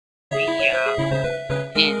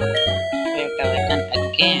and get awaken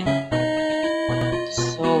again.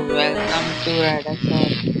 So welcome to Radha sir.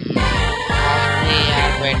 आपने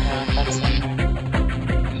यार बैठा था समय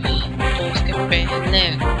तो उसके पहले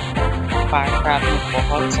पार्ट का आपने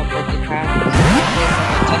बहुत सबको दिखाया,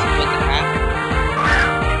 अच्छा सबको दिखाया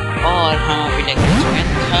और हम अभी लेकर चुके हैं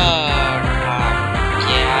थर्ड पार्ट।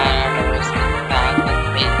 यार उसकी ताकत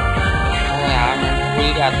पे ओ यार मैं भूल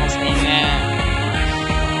गया था सही में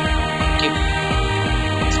कि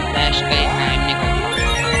स्प्लैश का ही टाइम निकलता।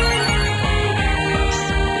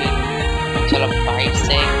 चलो बाइट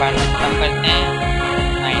से एक बार खत्म करते हैं।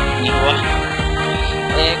 नहीं हुआ,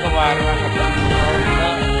 एक बार में खत्म हुआ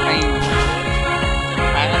नहीं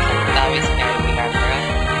आया सब दाविस क्या दिखाता है।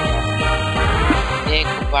 एक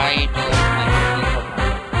बाइट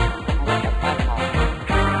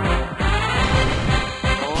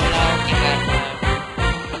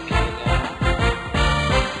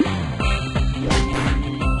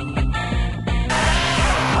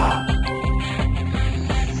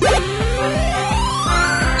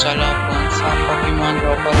चलो कौन सा पोकेमॉन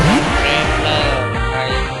रोकर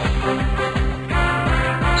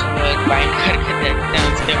चलो एक बाइट करके देखते हैं,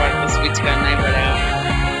 उसके बाद तो स्विच करना ही पड़ेगा।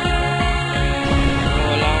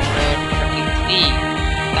 बोला 33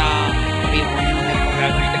 अभी होने में 15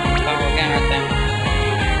 घंटे का हो गया ना टाइम।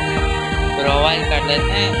 प्रोवाइड कर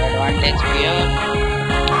देते हैं एडवांटेज भी है,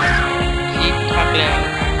 ठीक ठाक लेवल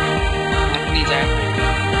का अपनी जाए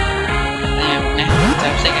अपने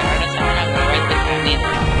हिसाब से क्या सामना प्रोवाइड दिखा नहीं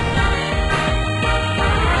था।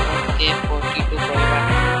 42 कोई बात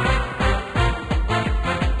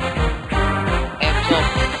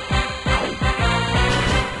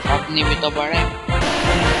अपनी भी तो बढ़े,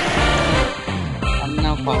 हमने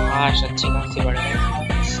उपहास अच्छी खासी बढ़ गई।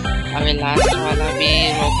 अभी लास्ट वाला भी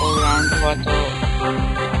रोको राउंड हुआ तो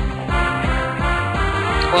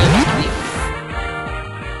कोई बात नहीं।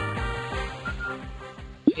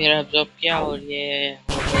 फिर अब जब क्या हो ये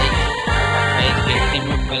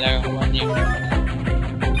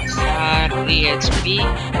सारी एचपी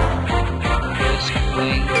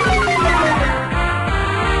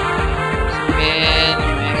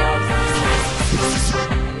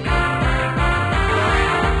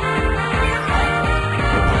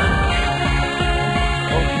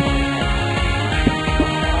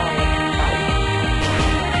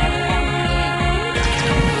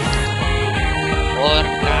और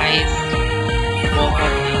गाइस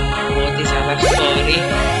बहुत ही ज़्यादा सॉरी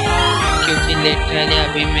क्योंकि लिटरली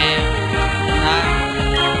अभी मैं ना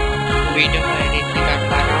वीडियो को एडिट नहीं कर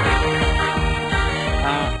पा रहा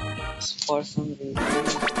फॉर सम रीजन,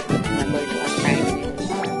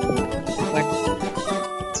 बट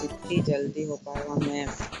जितनी जल्दी हो पाएगा मैं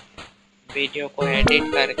वीडियो को एडिट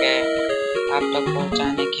करके आप तक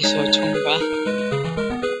पहुंचाने की सोचूंगा।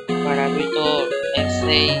 पर अभी तो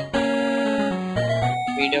ऐसे ही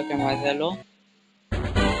वीडियो के मजे लो,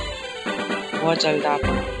 बहुत जल्द आप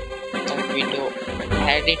तक वीडियो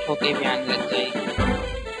एडिट होके भी आने लग जाएगी।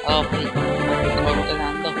 और भाई थोड़ा तो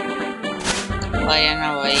ध्यान दो भाई, है ना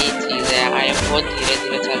वही चीज़ है, आया बहुत धीरे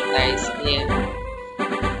धीरे चलता है इसलिए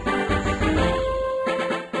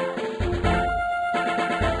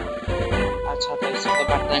अच्छा तो इसको तो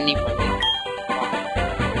पता नहीं पड़ेगा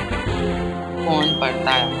कौन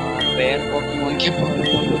पढ़ता है पैर पोकेमॉन के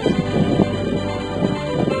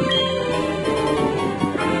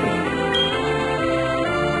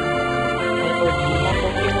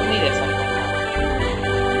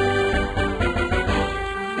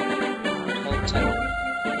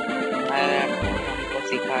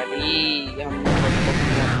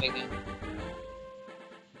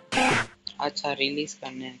अच्छा रिलीज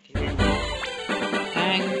करने के लिए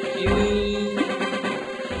थैंक यू।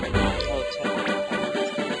 अच्छा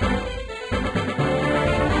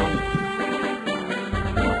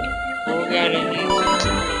हो गया रिलीज,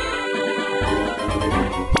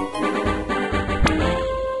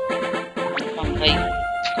 भाई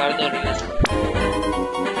कर दो रिलीज।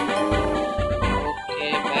 ओके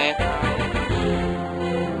बैक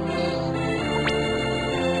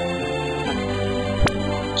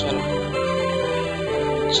चलो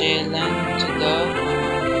चैलेंज दो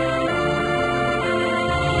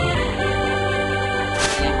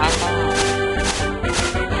यहाँ का।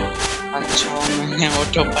 अच्छा मैंने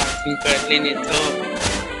ऑटो पार्किंग कर ली, नहीं तो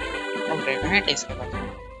रेगनेट इसके पास,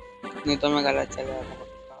 नहीं तो मैं गलत चल रहा था।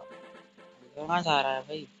 कहाँ जा रहा है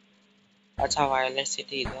भाई? अच्छा वायलेट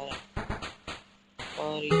सिटी इधर है।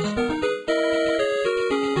 और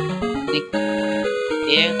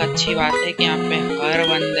एक अच्छी बात है कि यहाँ पे हर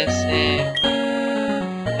बंदे से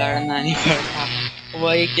लड़ना नहीं पड़ता,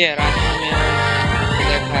 वही कह रहा था मैं।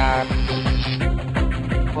 देखा यार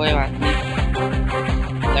कोई बात नहीं,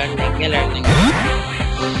 आगे लड़ लेंगे।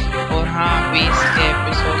 और हाँ, अभी इसके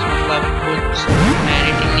एपिसोड मतलब कुछ मैं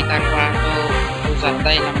एडिटिंग नहीं कर पाया तो कुछ ज़्यादा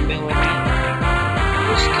ही लंबे हो रहे हैं,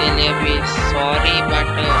 उसके लिए भी सॉरी। बट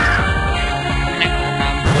मैंने खाना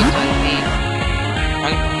बहुत जल्दी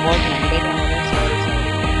बहुत लंबे का हो रहा है, सॉरी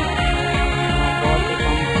बहुत ही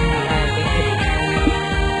कम खाना है,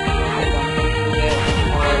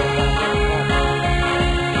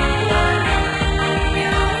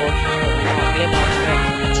 अगले बार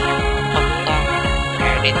पक्का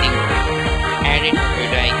एडिटिंग एडिट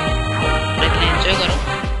वीडियो आएगी, लेकिन एंजॉय करो।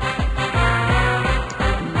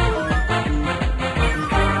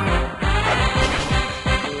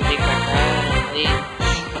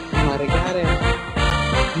 मर गया रे,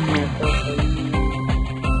 मैं तो सही।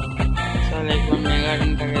 चल एक बार मेगा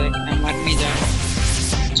रन करके देखते हैं, मर नहीं जाए।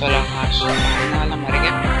 चलो हाँ, सामने वाला मर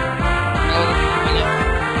गया।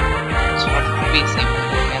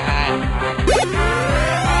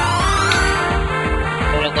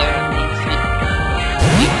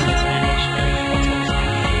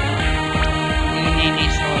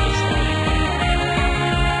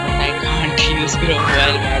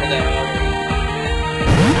 मोबाइल मार देगा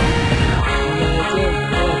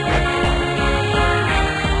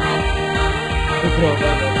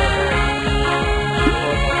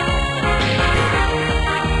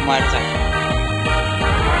मर जा।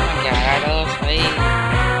 11 डॉलर भाई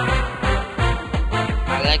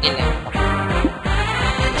अलग ही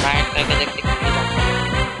बैठ करके देखते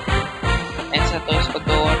ऐसा तो उसको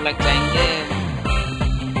 2 और लग जाएंगे।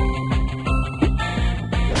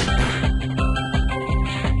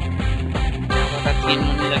 3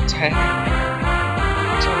 होने लग जाए।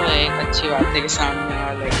 चलो एक अच्छी बात है कि सामने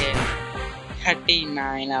वाले के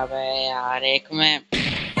 39 अब है यार। एक में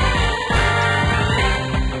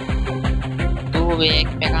तू एक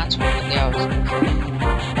पे कहाँ छोड़ दिया उसको।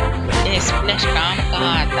 ये स्प्लैश काम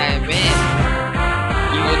कहाँ आता है बे,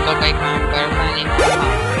 यूँ तो कोई काम करता नहीं।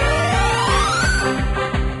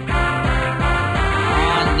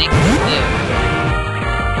 हाँ नेक्स्ट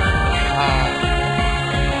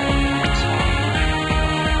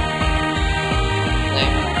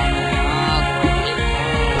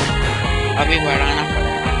अभी बढ़ाना पड़ेगा।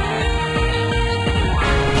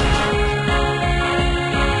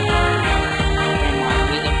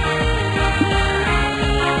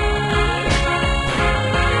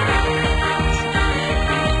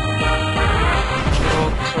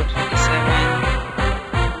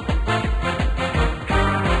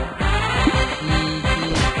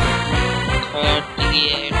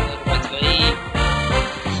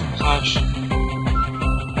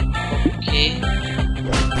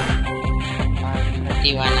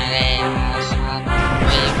 दीवाना रे यार साथ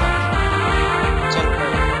चल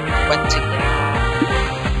बच गया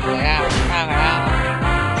उठा गया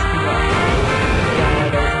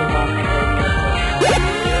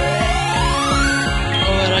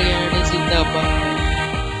और आगे सीधा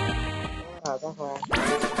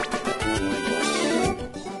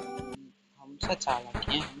हमसे चालाक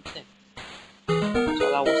है हमसे।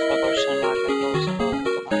 चला उसका क्वेश्चन मार के उसको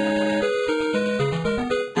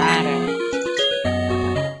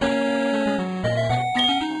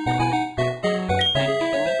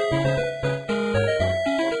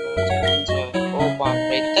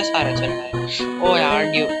इतना सारा चल रहा है। ओ यार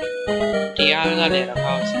dialga ले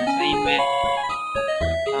रखा उसने सही में।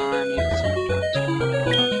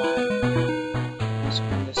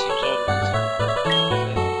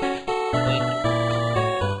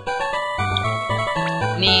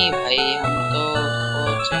 नहीं भाई हम तो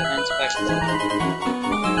उसको चैलेंज करते हैं।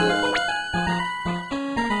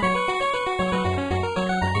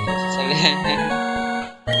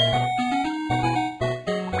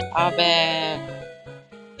 अबे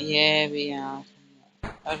ये भी यहाँ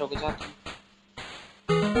रुक जाते हैं।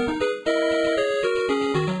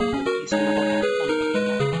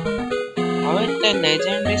 अबे तो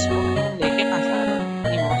लेजेंडरी पोकेमोन लेके कहाँ से आ रहे हैं?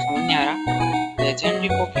 नहीं वो समझ नहीं आ रहा। लेजेंडरी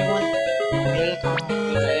पोकेमोन मिल कहाँ से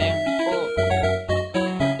रहे उनको?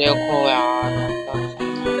 देखो यार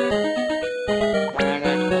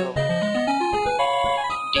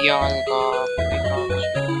dialga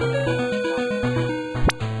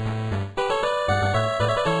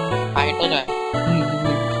फाइट हो जाए।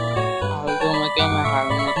 फालतू में क्यों मैं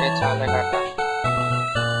हारने पे चाले करता।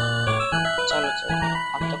 चलो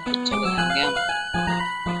अब तो कुछ चले जाएंगे हम।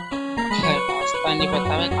 रास्ता नहीं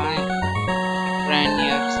पता मैं कहाँ है। फ्रेंड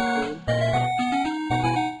यार स्कूल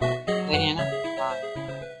सही है ना? हाँ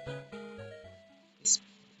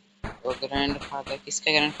वो ग्रैंड फादर किसके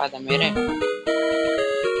ग्रैंड फादर मेरे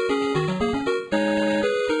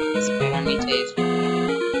इसमें नीचे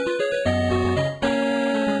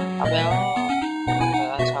अबे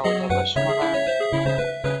अच्छा होता है पश्चिमा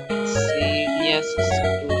सीरियस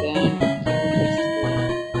स्टूडेंट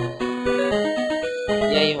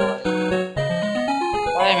यही होगा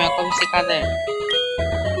भाई मेरे को भी सिखा दे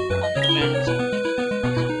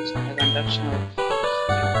कंडक्शन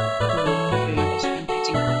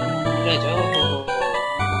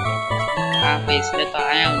हाँ भाई इसलिए तो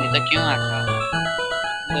आया हूँ नहीं तो क्यों आता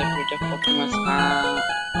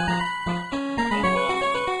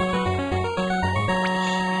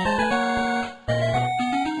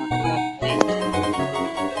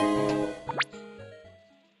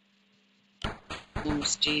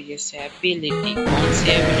mysterious ability कौन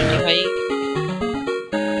सी ability भाई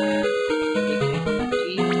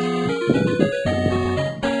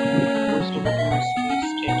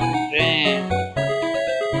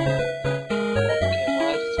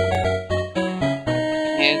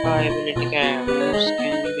एबिलिटी क्या है moves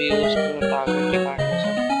can be used to target a target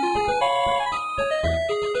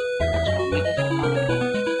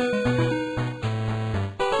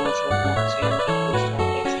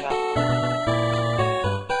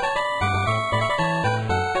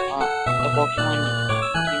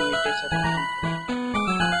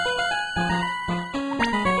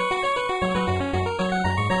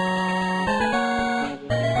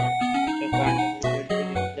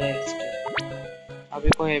अभी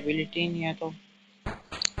कोई एबिलिटी नहीं है तो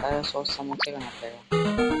सोच समझ के करना पड़ेगा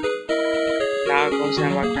Dark goes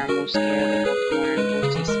and what time moves scare the Pokemon and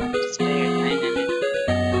boosts his stay at 9 and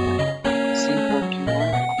sing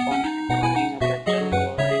Pokemon upon winning a battle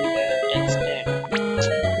lowering their attack stat.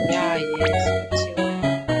 Yeah, yes, let's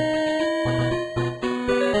see.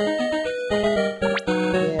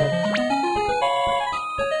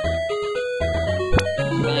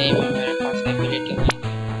 नहीं मेरे पास एबिलिटी नहीं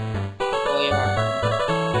कोई बात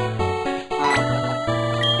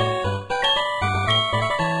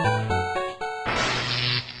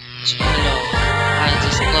चलो आज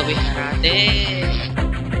इसको भी हरा दे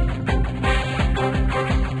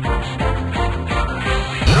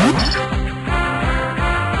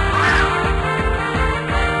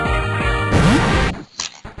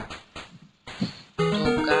तो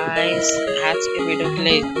गाइस आज के वीडियो के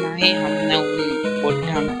लिए इतना ही हमने उन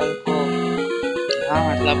बुढ़े अंकल को हाँ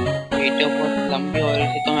मतलब वीडियो बहुत लंबी हो रही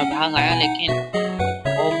थी तो मैं भाग आया लेकिन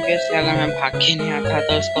ऑब्वियसली अगर मैं भाग के नहीं आता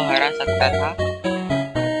तो उसको हरा सकता था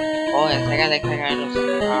ओ ऐसा क्या देखा गया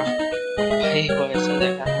हाँ भाई वो ऐसा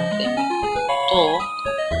देखा था तो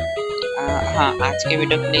हाँ आज के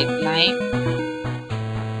वीडियो के लिए इतना ही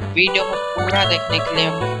वीडियो को पूरा देखने के लिए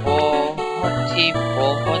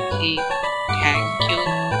बहुत ही थैंक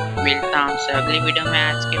यू मिलता हूँ आपसे अगली वीडियो में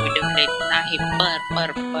आज के वीडियो के लिए इतना ही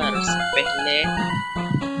पर उससे पहले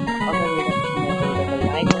अगर वीडियो पसंद है तो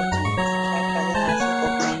लाइक और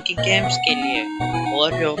सब्सक्राइब की गेम्स के लिए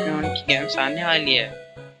और भी पोकेमॉन की गेम्स आने वाली है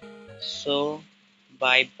सो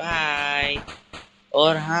बाय बाय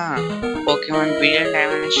और हाँ पोकेमॉन ब्रिलियंट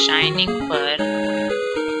डायमंड शाइनिंग पर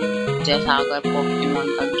जैसा अगर पोकेमॉन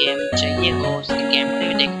का गेम चाहिए हो उसकी गेम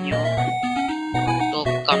प्ले देखनी हो तो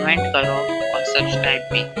कमेंट करो और सब्सक्राइब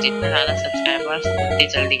भी जितने ज़्यादा सब्सक्राइबर्स उतनी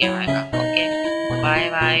जल्दी गेम आएगा okay bye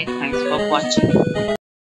bye thanks for watching